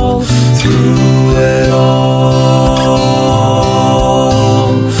 through it all.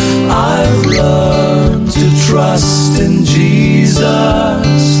 I've learned to trust in Jesus.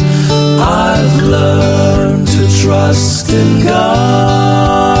 I've learned to trust in God.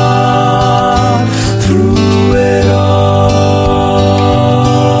 Through it all,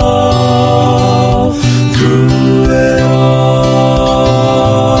 through it all,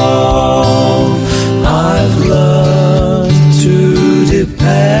 I've learned to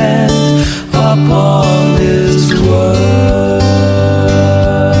depend upon His word.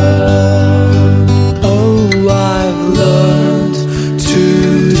 Oh, I've learned to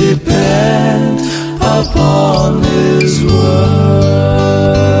depend upon His word.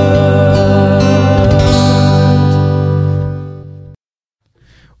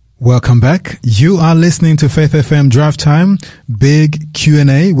 Welcome back. You are listening to Faith FM Drive Time, big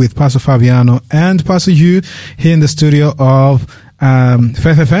Q&A with Pastor Fabiano and Pastor Hugh here in the studio of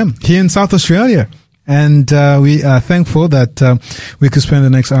Faith FM here in South Australia. And we are thankful that we could spend the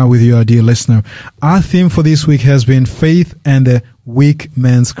next hour with you, our dear listener. Our theme for this week has been faith and the weak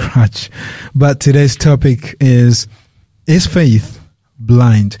man's crutch. But today's topic is faith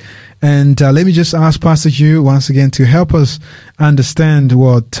blind? And let me just ask Pastor Hugh once again to help us understand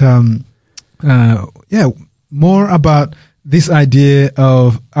what, more about this idea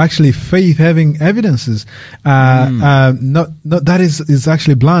of actually faith having evidences. Not that is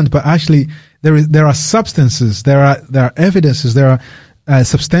actually blind, but actually there are substances, there are evidences, there are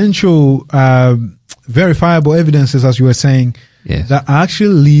substantial, verifiable evidences, as you were saying. Yes. That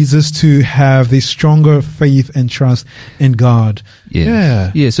actually leads us to have this stronger faith and trust in God.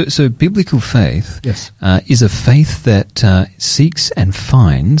 Yes. Yeah. So biblical faith Yes. Is a faith that seeks and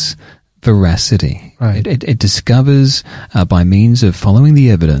finds veracity. Right. It discovers by means of following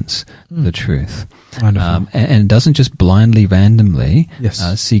the evidence the truth. Wonderful. And doesn't just blindly, randomly Yes.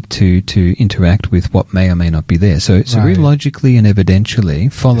 seek to interact with what may or may not be there. So very logically and evidentially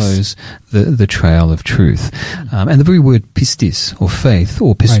follows the trail of truth. And the very word pistis, or faith,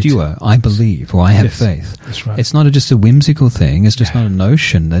 or pistuo, I believe, or I have faith. That's right. It's not just a whimsical thing. It's just not a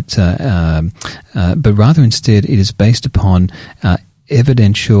notion that, but rather instead it is based upon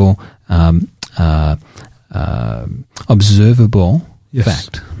evidential, observable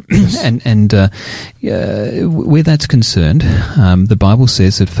fact. And where that's concerned, the Bible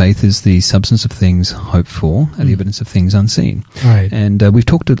says that faith is the substance of things hoped for and the evidence of things unseen. Right. And we've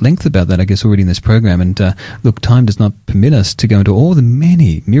talked at length about that, I guess, already in this program. And look, time does not permit us to go into all the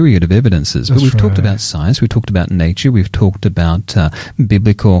myriad of evidences. But we've talked about science, we've talked about nature, we've talked about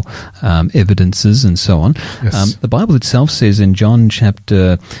biblical evidences and so on. Yes. The Bible itself says in John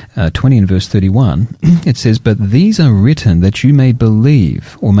chapter 20 and verse 31, it says, "But these are written that you may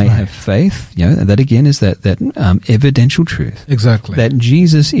believe or may have faith." You know, that again is that evidential truth. Exactly. That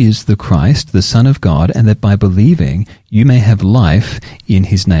Jesus is the Christ, the Son of God, and that by believing you may have life in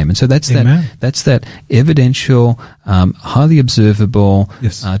His name. And so that's that evidential, highly observable,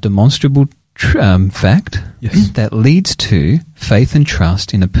 demonstrable fact that leads to faith and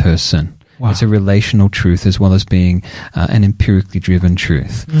trust in a person. Wow. It's a relational truth as well as being an empirically driven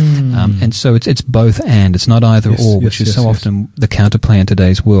truth. And so it's both and. It's not either or, which is so often the counterplay in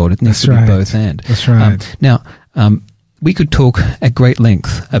today's world. It needs to be both and. That's right. Now, we could talk at great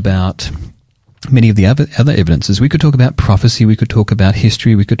length about many of the other evidences. We could talk about prophecy, we could talk about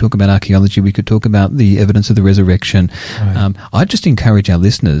history, we could talk about archaeology, we could talk about the evidence of the resurrection. Right. I'd just encourage our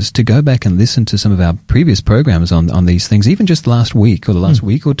listeners to go back and listen to some of our previous programs on these things, even just last week or the last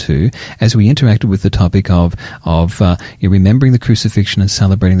week or two, as we interacted with the topic of remembering the crucifixion and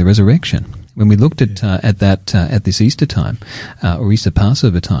celebrating the resurrection. when we looked at this Easter time, or Easter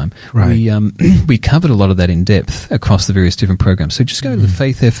Passover time, Right. we covered a lot of that in depth across the various different programs. So just go to the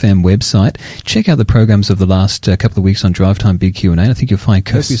Faith FM website, check out the programs of the last couple of weeks on Drive Time Big Q&A. I think you'll find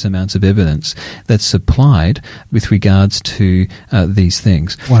copious amounts of evidence that's supplied with regards to these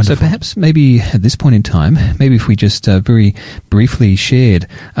things. Wonderful. So perhaps maybe at this point in time, maybe if we just very briefly shared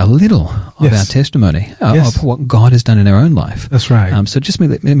a little of our testimony of what God has done in our own life. That's right. So just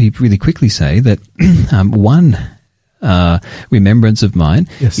let me really quickly say that one remembrance of mine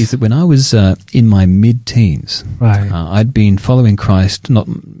is that when I was in my mid-teens, I'd been following Christ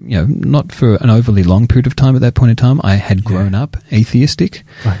not for an overly long period of time. At that point in time, I had grown up atheistic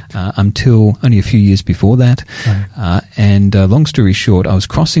until only a few years before that. And long story short, I was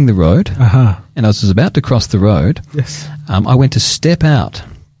crossing the road, and as I was about to cross the road, I went to step out.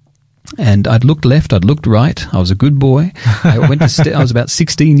 And I'd looked left, I'd looked right. I was a good boy. I was about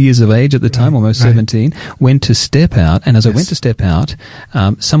 16 years of age at the time, almost 17. Went to step out, and as I went to step out,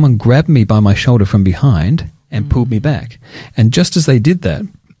 someone grabbed me by my shoulder from behind and pulled me back. And just as they did that,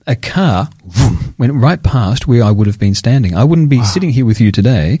 a car went right past where I would have been standing. I wouldn't be sitting here with you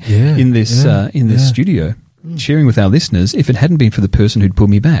today in this studio, sharing with our listeners, if it hadn't been for the person who'd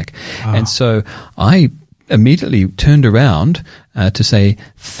pulled me back. And so I immediately turned around to say,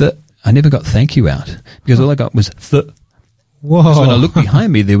 I never got thank you out, because all I got was Whoa. So when I looked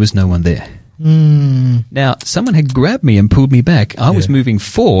behind me, there was no one there. Now, someone had grabbed me and pulled me back. I was moving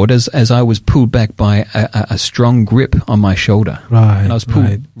forward as I was pulled back by a strong grip on my shoulder. And I was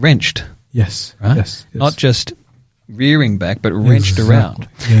wrenched. Not just rearing back, but wrenched around.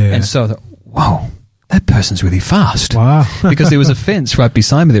 And so I thought, whoa, that person's really fast. Because there was a fence right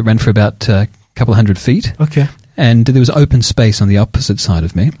beside me that ran for about a couple of 100 feet. And there was open space on the opposite side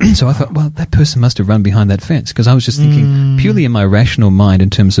of me. So I thought, well, that person must have run behind that fence, because I was just thinking purely in my rational mind in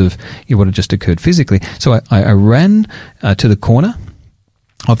terms of what had just occurred physically. So I ran to the corner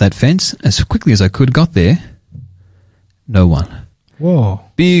of that fence as quickly as I could, got there, no one. Whoa.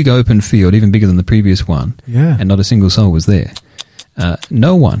 Big open field, even bigger than the previous one. And not a single soul was there.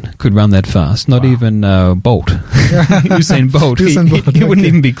 No one could run that fast, not even Bolt. Usain Bolt. He wouldn't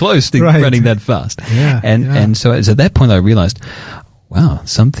even be close to running that fast. And so at that point I realized, wow,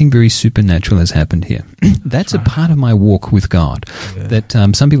 something very supernatural has happened here. That's a part of my walk with God. That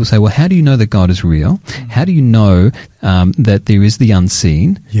some people say, well, how do you know that God is real? How do you know that there is the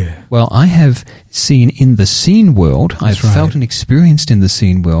unseen? Well, I have seen in the seen world, I've felt and experienced in the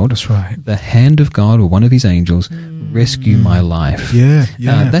seen world, the hand of God or one of his angels rescue my life.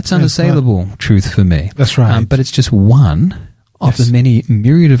 That's unassailable truth for me. But it's just one of the many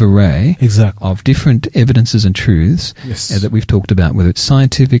myriad of array of different evidences and truths that we've talked about, whether it's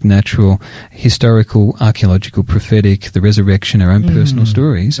scientific, natural, historical, archaeological, prophetic, the resurrection, our own personal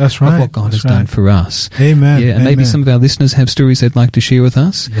stories of what God has done for us. And maybe some of our listeners have stories they'd like to share with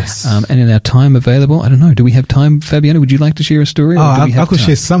us. And in our time available, I don't know, do we have time? Fabiano, would you like to share a story? I could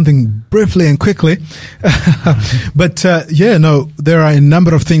share something briefly and quickly. But there are a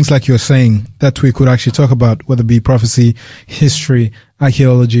number of things, like you're saying, that we could actually talk about, whether it be prophecy, history,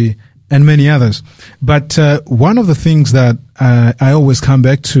 archaeology, and many others. But one of the things that I always come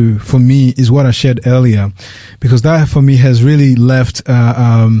back to for me is what I shared earlier, because that for me has really left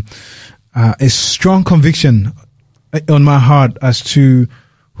a strong conviction on my heart as to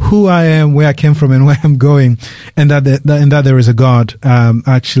who I am, where I came from, and where I'm going, and that there is a God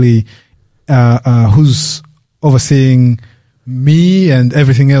who's overseeing me and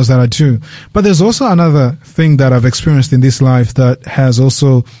everything else that I do. But there's also another thing that I've experienced in this life that has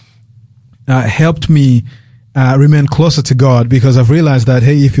also helped me remain closer to God, because I've realized that,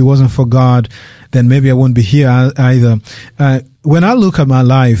 hey, if it wasn't for God, then maybe I wouldn't be here either. When I look at my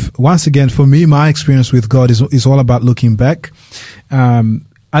life, once again, for me, my experience with God is all about looking back.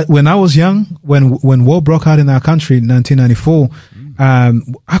 When I was young, when war broke out in our country in 1994,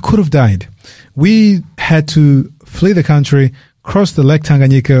 I could have died. We had to flee the country, cross the Lake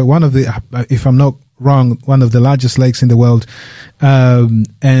Tanganyika, one of the, if I'm not wrong, one of the largest lakes in the world,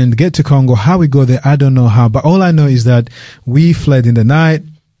 and get to Congo. How we go there, I don't know how, but all I know is that we fled in the night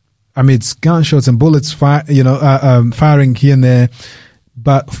amidst gunshots and bullets firing here and there.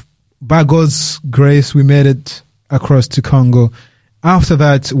 But by God's grace, we made it across to Congo. After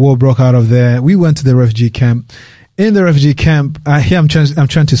that, war broke out of there. We went to the refugee camp. In the refugee camp, here I'm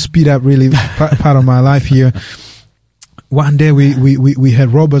trying to speed up really part of my life here. One day we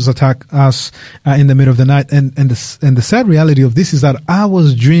had robbers attack us in the middle of the night, and the sad reality of this is that I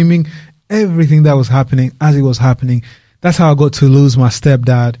was dreaming everything that was happening as it was happening. That's how I got to lose my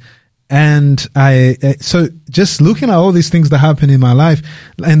stepdad, And so just looking at all these things that happen in my life,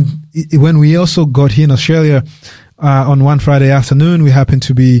 and when we also got here in Australia, on one Friday afternoon, we happened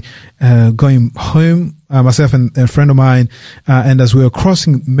to be going home, myself and a friend of mine, and as we were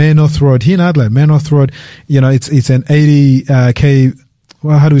crossing Main North Road here in Adelaide, Main North Road, it's an 80 k.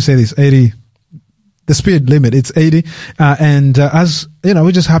 Well, how do we say this? 80. The speed limit, it's 80. As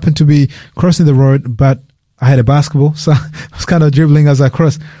we just happened to be crossing the road, but I had a basketball, so I was kind of dribbling as I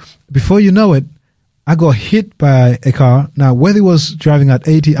crossed. Before you know it, I got hit by a car. Now, whether he was driving at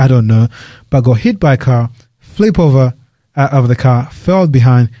 80, I don't know, but I got hit by a car, flip over of the car, fell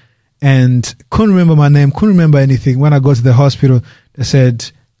behind, and couldn't remember my name, couldn't remember anything. When I got to the hospital, they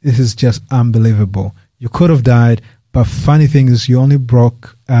said, this is just unbelievable. You could have died, but funny thing is you only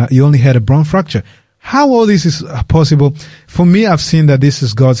had a bone fracture. How all this is possible? For me, I've seen that this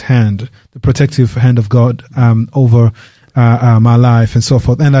is God's hand, the protective hand of God over my life and so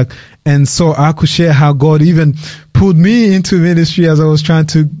forth. And so I could share how God even pulled me into ministry as I was trying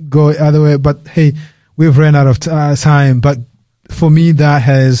to go other way. But hey, we've run out of time. But for me, that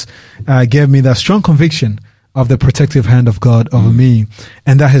has gave me that strong conviction of the protective hand of God over me,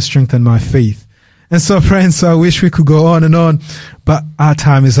 and that has strengthened my faith. And so, friends, I wish we could go on and on, but our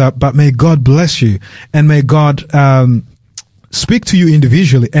time is up. But may God bless you, and may God speak to you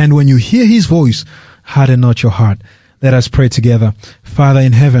individually. And when you hear His voice, harden not your heart. Let us pray together. Father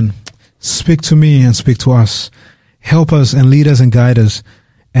in heaven, speak to me and speak to us. Help us and lead us and guide us.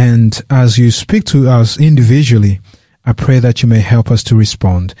 And as you speak to us individually, I pray that you may help us to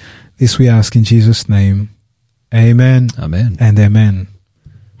respond. This we ask in Jesus' name. Amen. Amen. And amen.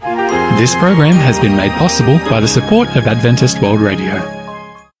 This program has been made possible by the support of Adventist World Radio.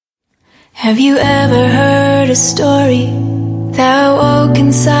 Have you ever heard a story that woke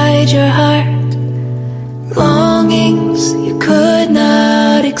inside your heart? Longings you could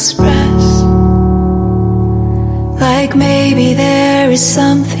not express. Like maybe there is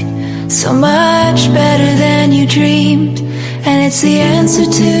something so much better than you dreamed, and it's the answer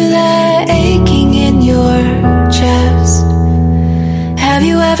to that aching in your chest. Have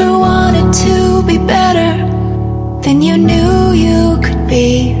you ever wanted to be better than you knew you could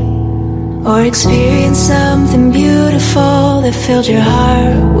be? Or experience something beautiful that filled your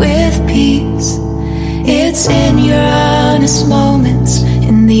heart with peace? It's in your honest moments,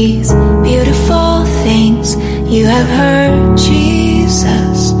 in these beautiful things, you have heard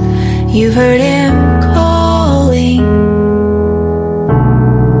Jesus, you've heard Him calling.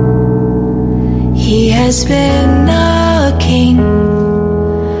 He has been knocking.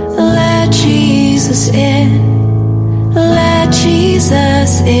 Let Jesus in, let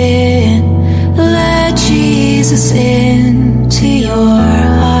Jesus in, let Jesus into your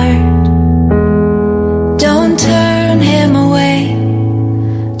heart. Don't turn Him away,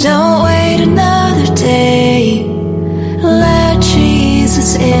 don't wait another day. Let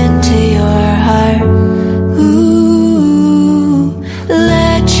Jesus into your heart. Ooh,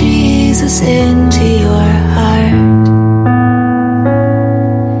 let Jesus into your heart.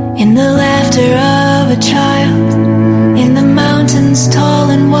 In the laughter of a child, in the mountains tall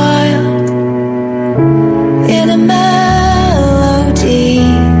and wild, in a melody,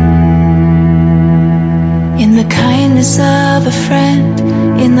 in the kindness of a friend,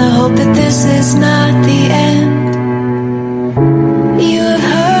 in the hope that this is not the end. You have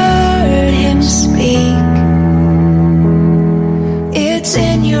heard Him speak. It's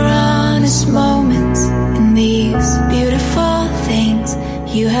in your honest moments, in these beautiful things,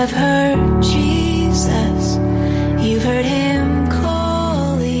 you have heard Jesus, you've heard Him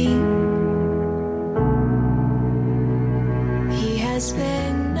calling. He has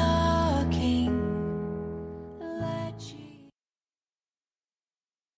been